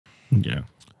Yeah.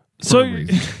 So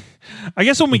I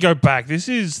guess when we go back, this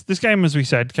game, as we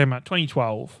said, came out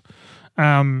 2012.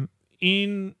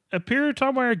 In a period of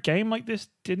time where a game like this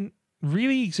didn't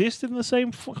really exist in the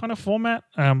same kind of format.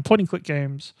 Point and click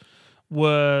games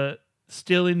were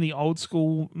still in the old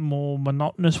school, more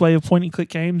monotonous way of point and click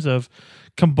games of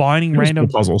combining random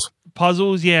puzzles,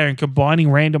 and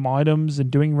combining random items and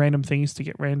doing random things to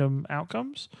get random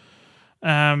outcomes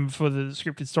for the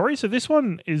scripted story. So this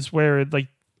one is where like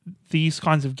these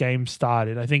kinds of games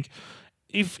started. I think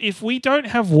if we don't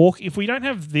have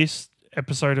this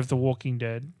episode of The Walking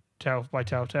Dead by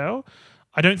Telltale,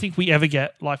 I don't think we ever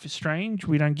get Life is Strange.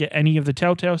 We don't get any of the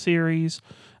Telltale series.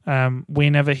 We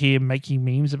never hear making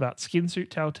memes about skin suit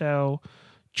Telltale.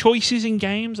 Choices in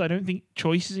games, I don't think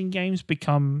choices in games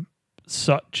become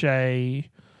such a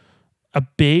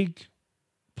big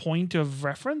point of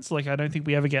reference. Like, I don't think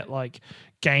we ever get like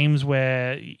games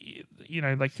where,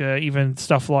 even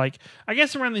stuff like, I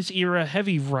guess around this era,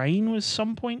 Heavy Rain was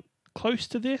some point close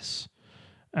to this.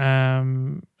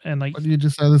 And like, what did you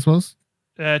just say this was?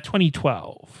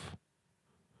 2012.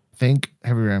 I think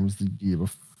Heavy Rain was the year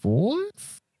before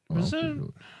this. Was it?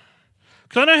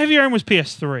 Because I know Heavy Rain was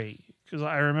PS3. Because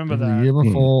I remember that. The year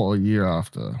before or year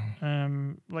after?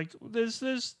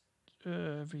 There's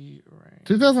Heavy Rain.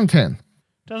 2010.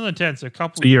 2010, so a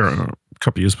couple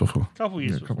years before. Couple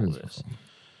years before this.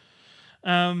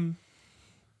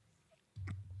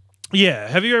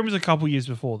 Heavy Rain was a couple years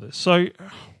before this. So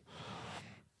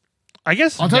I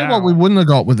guess I'll tell you what we wouldn't have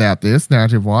got without this,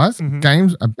 narrative-wise.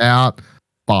 Games about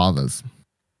fathers.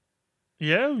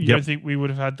 Yeah? You don't think we would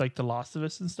have had like The Last of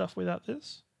Us and stuff without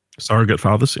this? Surrogate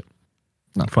fathers, yeah.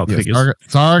 No, father figures.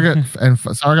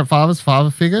 Surrogate fathers,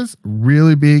 father figures,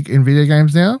 really big in video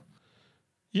games now.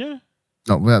 Yeah.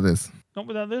 Not without this. Not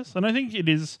without this. And I think it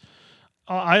is.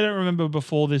 I don't remember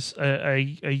before this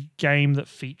a game that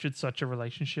featured such a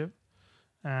relationship.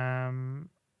 And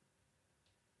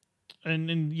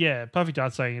Perfect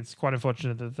Art saying it's quite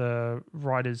unfortunate that the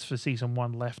writers for season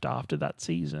 1 left after that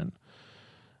season.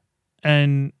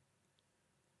 And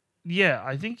yeah,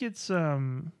 I think it's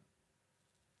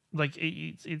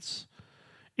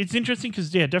it's interesting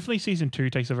because definitely season 2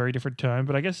 takes a very different turn.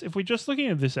 But I guess if we're just looking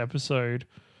at this episode's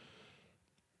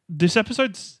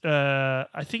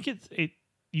I think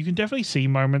you can definitely see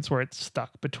moments where it's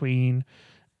stuck between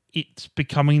it's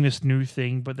becoming this new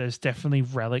thing, but there's definitely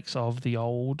relics of the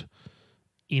old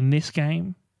in this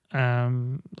game.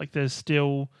 Like there's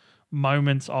still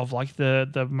moments of like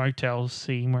the motel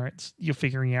scene where you're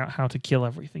figuring out how to kill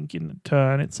everything in the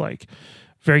turn. It's like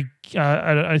very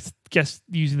I guess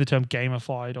using the term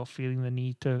gamified or feeling the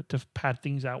need to pad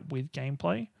things out with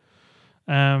gameplay.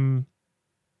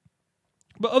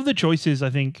 But of the choices, I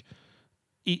think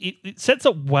it sets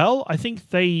up well. I think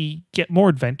they get more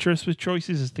adventurous with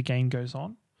choices as the game goes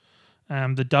on.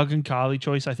 The Doug and Carly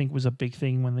choice, I think, was a big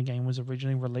thing when the game was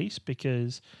originally released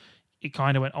because it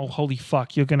kind of went, oh, holy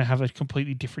fuck, you're going to have a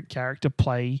completely different character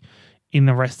play in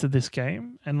the rest of this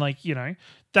game. And, like, you know,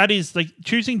 that is, like,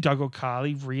 choosing Doug or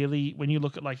Carly really, when you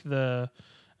look at, like, the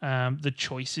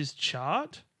choices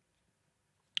chart,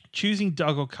 choosing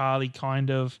Doug or Carly kind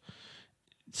of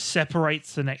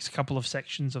separates the next couple of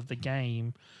sections of the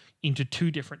game into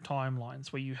two different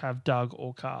timelines where you have Doug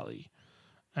or Carly.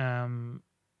 And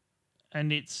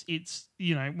it's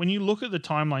you know, when you look at the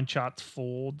timeline charts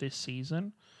for this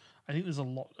season, I think there's a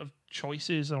lot of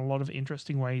choices and a lot of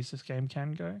interesting ways this game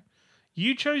can go.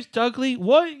 You chose Dougley.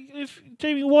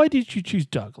 Jamie, why did you choose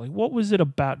Doug? Like, what was it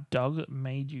about Doug that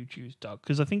made you choose Doug?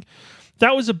 Because I think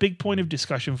that was a big point of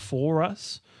discussion for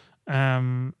us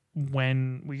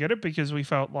when we got it, because we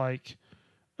felt like,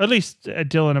 at least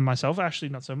Dylan and myself, Ashley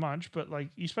not so much, but like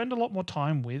you spend a lot more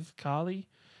time with Carly.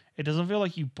 It doesn't feel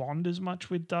like you bond as much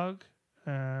with Doug.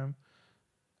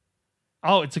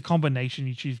 It's a combination.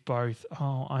 You choose both.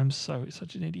 Oh, I'm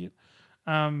such an idiot.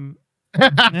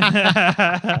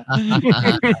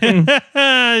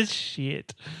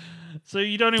 Shit. So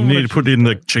you don't even need to put in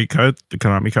the cheat code, the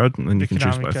Konami code, and then you can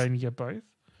choose both. And you get both.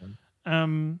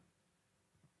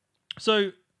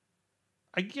 So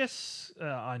I guess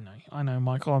I know,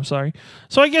 Michael. I'm sorry.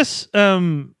 So I guess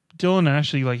Dylan and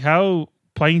Ashley, like, how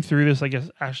playing through this, I guess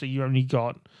Ashley, you only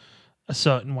got a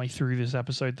certain way through this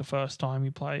episode the first time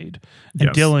you played, and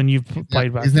yes. Dylan, you've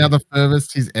played back. He's now the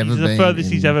furthest he's ever been. The furthest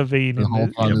he's ever been the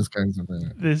whole time this game's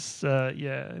been. This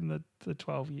in the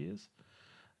 12 years.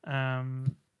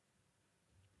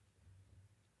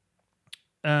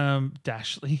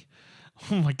 Dashley.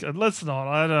 Oh my god, let's not.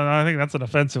 I don't know. I think that's an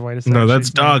offensive way to say. No, that's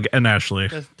Doug and Ashley.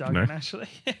 That's Doug and Ashley.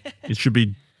 It should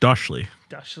be Dashley.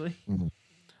 Dashley.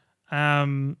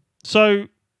 Mm-hmm. So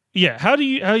yeah, how do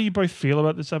you both feel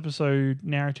about this episode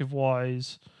narrative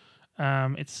wise?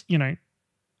 It's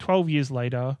 12 years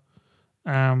later.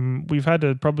 We've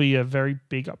had probably a very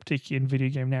big uptick in video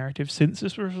game narrative since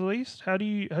this was released. How do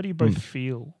you both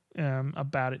feel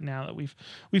about it now that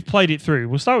we've played it through?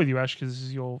 We'll start with you, Ash, because this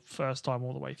is your first time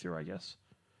all the way through, I guess.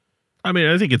 I mean,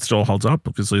 I think it still holds up.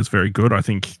 Obviously, it's very good. I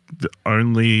think the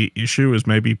only issue is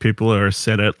maybe people are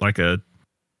set at like a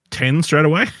 10 straight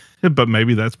away, but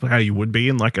maybe that's how you would be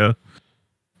in like a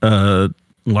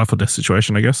life or death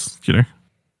situation, I guess.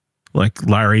 Like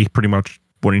Larry pretty much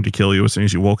wanting to kill you as soon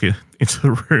as you walk into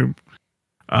the room.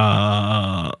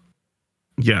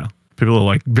 Yeah, people are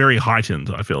like very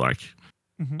heightened, I feel like.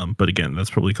 But again,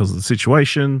 that's probably because of the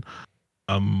situation.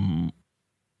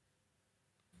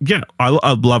 Yeah, I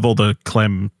love all the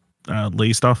Clem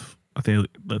Lee stuff. I think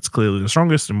that's clearly the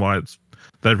strongest and why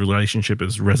that relationship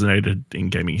has resonated in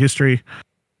gaming history.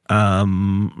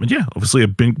 And yeah, obviously a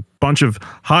big bunch of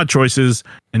hard choices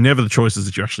and never the choices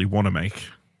that you actually want to make,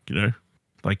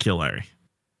 like kill Larry.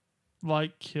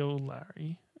 Like kill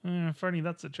Larry. If only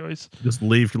that's a choice. Just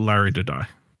leave Larry to die.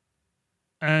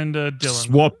 And Dylan.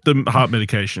 Swap the heart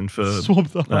medication for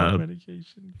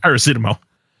medication. Paracetamol.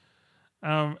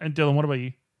 And Dylan, what about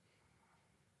you?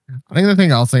 I think the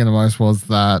thing I was thinking the most was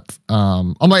that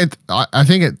I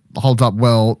think it holds up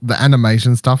well. The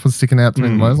animation stuff was sticking out to me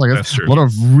the most. Like it's a lot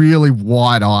of really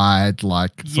wide-eyed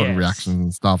sort of reactions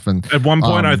and stuff. And at one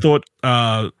point, I thought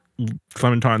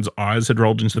Clementine's eyes had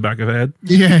rolled into the back of her head.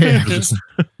 Yeah,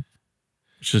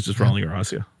 she's just rolling her eyes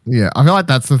here. Yeah, I feel like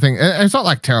that's the thing. It's not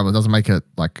like terrible. It doesn't make it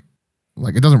like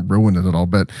it doesn't ruin it at all.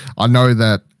 But I know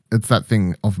that it's that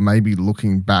thing of maybe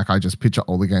looking back, I just picture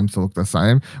all the games to look the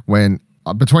same when.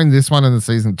 Between this one and the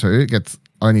season 2, it gets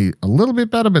only a little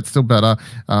bit better, but still better.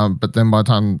 But then by the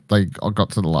time they got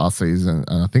to the last season,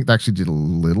 I think they actually did a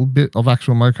little bit of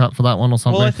actual mocap for that one or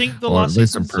something. Well, I think the last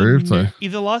season improved.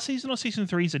 Either last season or season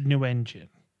 3 is a new engine.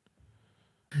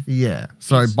 Yeah.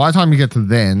 So by the time you get to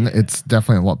then, it's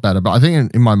definitely a lot better. But I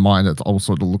think in my mind, it's all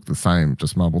sort of look the same,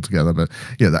 just mumbled together. But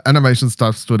yeah, the animation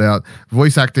stuff stood out.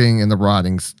 Voice acting and the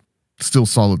writing's still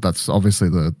solid. That's obviously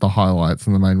the highlights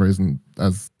and the main reason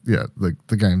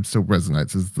the game still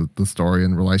resonates is the story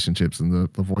and relationships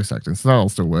and the voice acting. So that all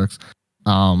still works.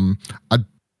 I'd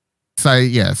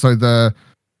say, so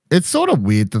it's sort of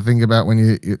weird to think about when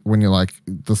you're like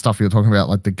the stuff you're talking about,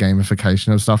 like the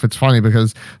gamification of stuff. It's funny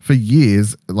because for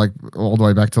years, like all the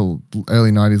way back to early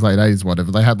 90s, late 80s,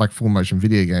 whatever, they had like full motion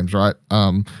video games, right?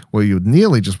 Where you would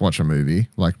nearly just watch a movie,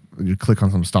 like you click on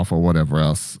some stuff or whatever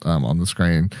else on the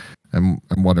screen. And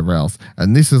whatever else,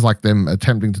 and this is like them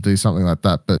attempting to do something like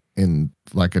that, but in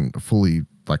like a fully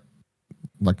like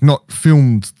not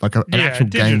filmed like an actual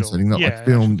digital game setting, not like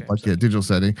filmed like digital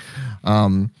setting.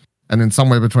 And then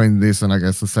somewhere between this and I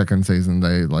guess the second season,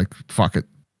 they like fuck it,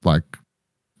 like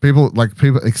people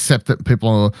accept that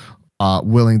people are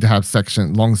willing to have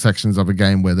long sections of a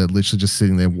game where they're literally just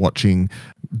sitting there watching,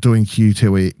 doing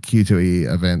Q2E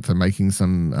events and making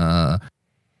some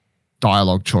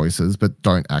dialogue choices, but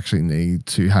don't actually need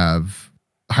to have,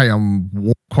 hey, I'm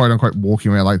quote unquote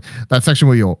walking around, like that section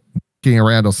where you're walking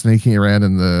around or sneaking around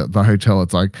in the hotel.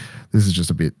 It's like, this is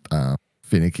just a bit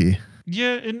finicky.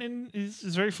 Yeah, and it's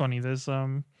very funny. There's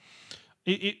like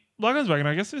I was back, and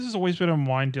I guess this has always been on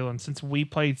mind, Dylan, since we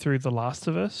played through The Last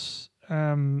of Us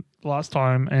last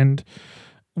time. And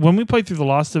when we played through The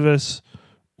Last of Us,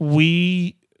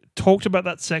 we talked about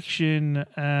that section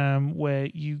where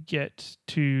you get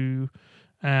to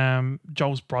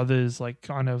Joel's brother's, like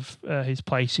kind of his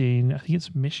place in, I think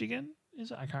it's Michigan,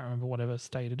 is it? I can't remember whatever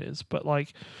state it is, but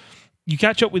like you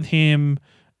catch up with him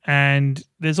and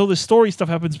there's all this story stuff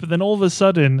happens, but then all of a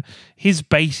sudden his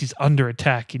base is under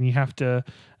attack and you have to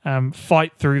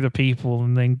fight through the people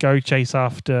and then go chase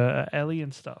after Ellie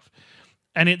and stuff.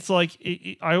 And it's like,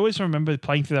 I always remember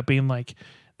playing through that being like,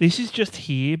 this is just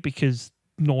here because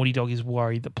Naughty Dog is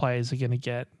worried that players are going to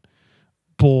get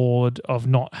bored of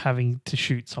not having to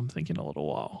shoot something in a little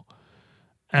while.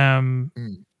 And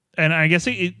I guess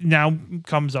it now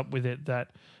comes up with it that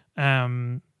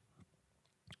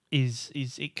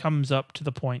it comes up to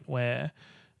the point where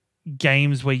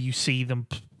games where you see them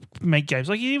make games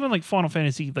like even like Final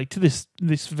Fantasy, like to this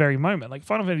very moment, like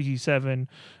Final Fantasy VII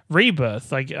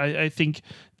Rebirth, like I think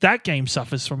that game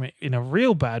suffers from it in a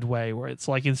real bad way, where it's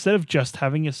like instead of just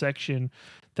having a section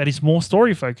that is more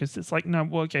story focused, it's like, no,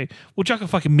 well, okay, we'll chuck a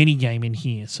fucking mini game in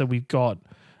here, so we've got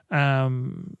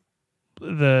the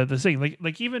thing,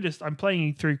 like even just I'm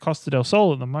playing through Costa del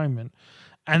Sol at the moment,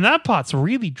 and that part's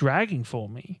really dragging for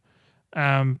me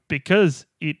because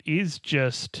it is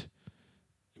just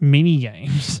mini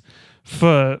games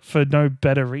for no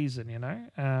better reason, you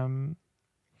know.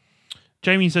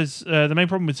 Jamie says the main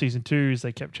problem with season 2 is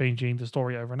they kept changing the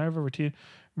story over and over.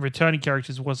 Returning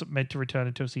characters wasn't meant to return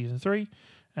until season 3,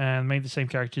 and made the same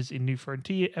characters in New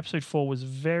Frontier. Episode 4 was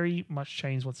very much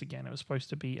changed once again. It was supposed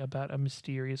to be about a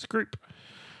mysterious group.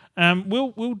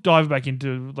 We'll dive back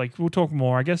into, like, we'll talk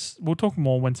more. I guess we'll talk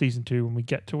more when season 2, when we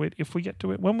get to it, if we get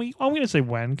to it. I'm going to say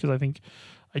when, because I think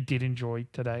I did enjoy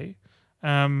today.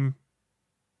 It'd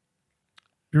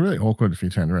be really awkward if you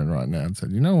turned around right now and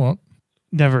said, "You know what?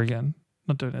 Never again.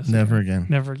 Not doing this. Never again.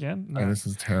 Never again. No. Oh, this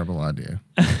is a terrible idea."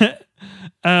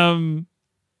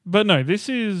 But no, this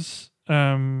is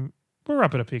we'll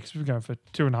wrap it up here because we're going for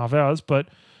 2.5 hours. But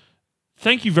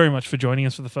thank you very much for joining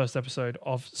us for the first episode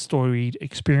of Storied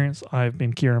Experience. I've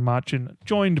been Kieran Marchant,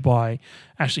 joined by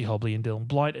Ashley Hobley and Dylan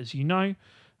Blight, as you know.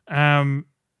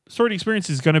 Storied Experience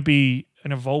is going to be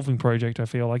an evolving project. I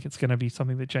feel like it's going to be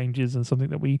something that changes and something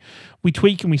that we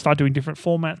tweak and we start doing different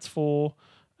formats for.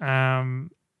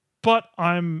 But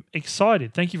I'm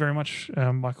excited. Thank you very much,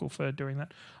 Michael, for doing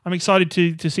that. I'm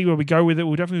excited to see where we go with it.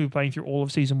 We'll definitely be playing through all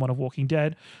of season 1 of Walking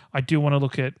Dead. I do want to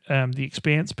look at The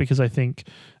Expanse because I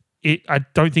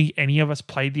don't think any of us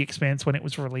played The Expanse when it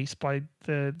was released by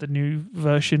the new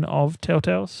version of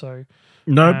Telltales. So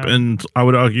nope, and I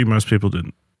would argue most people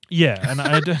didn't. Yeah,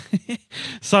 and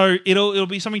so it'll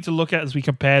be something to look at as we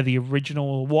compare the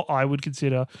original, what I would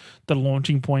consider the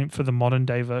launching point for the modern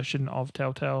day version of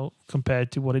Telltale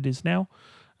compared to what it is now,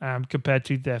 compared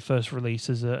to their first release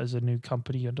as a new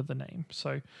company under the name.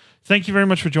 So thank you very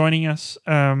much for joining us.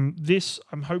 This,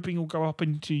 I'm hoping, will go up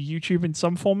into YouTube in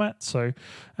some format, so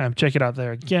check it out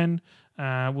there again.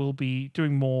 We'll be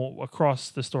doing more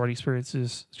across the Storied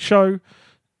Experiences show.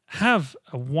 Have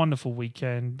a wonderful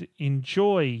weekend.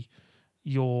 Enjoy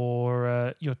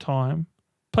your time.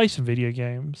 Play some video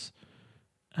games.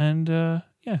 And have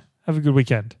a good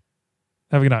weekend.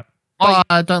 Have a good night.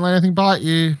 Bye. Don't let anything bite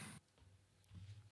you.